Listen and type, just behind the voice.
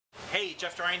Hey,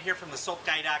 Jeff Ryan here from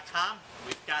thesoapguy.com.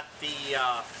 We've got the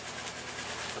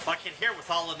bucket here with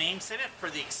all the names in it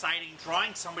for the exciting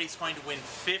drawing. Somebody's going to win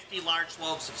 50 large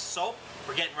loaves of soap.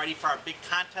 We're getting ready for our big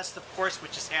contest, of course,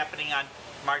 which is happening on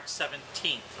March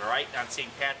 17th, all right, on St.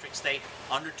 Patrick's Day,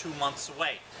 under 2 months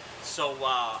away. So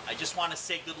I just want to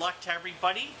say good luck to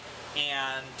everybody,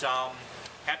 and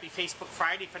happy Facebook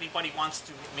Friday. If anybody wants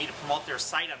me to promote their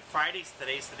site on Fridays,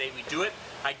 today's the day we do it.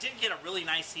 I did get a really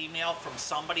nice email from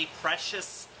somebody,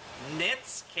 Precious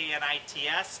Knits,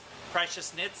 K-N-I-T-S,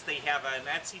 Precious Knits. They have an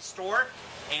Etsy store,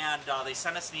 and they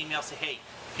sent us an email saying, hey,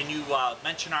 can you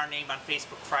mention our name on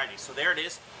Facebook Friday? So there it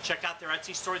is. Check out their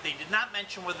Etsy store. They did not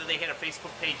mention whether they had a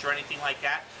Facebook page or anything like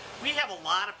that. We have a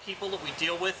lot of people that we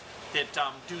deal with that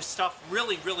do stuff,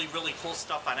 really cool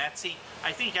stuff on Etsy.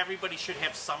 I think everybody should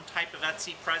have some type of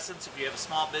Etsy presence if you have a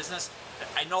small business.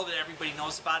 I know that everybody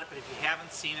knows about it, but if you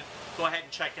haven't seen it, go ahead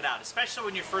and check it out. Especially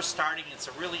when you're first starting, it's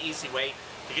a really easy way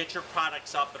to get your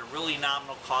products up at a really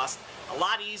nominal cost. A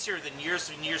lot easier than years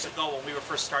and years ago when we were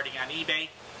first starting on eBay,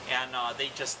 and they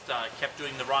just kept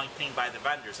doing the wrong thing by the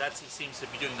vendors. Etsy seems to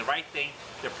be doing the right thing.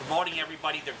 They're promoting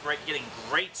everybody. They're getting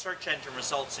great search engine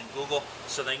results in Google,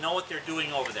 so they know what they're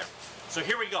doing over there. So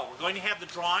here we go. We're going to have the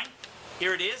drawing.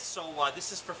 Here it is. So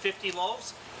this is for 50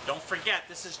 loaves. Don't forget,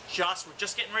 we're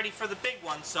just getting ready for the big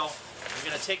one. So I'm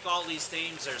going to take all these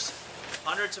names. There's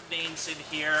hundreds of names in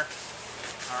here.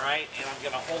 All right, and I'm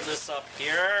going to hold this up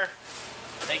here,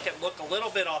 make it look a little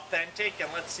bit authentic, and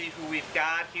let's see who we've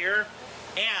got here.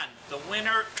 And the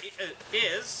winner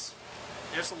is,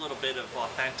 there's a little bit of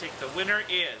authentic, the winner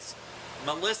is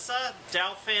Melissa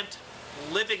Dalphant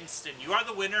Livingston. You are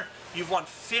the winner. You've won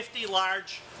 50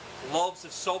 large loaves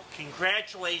of soap.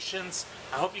 Congratulations.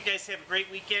 I hope you guys have a great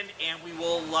weekend, and we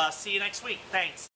will see you next week. Thanks.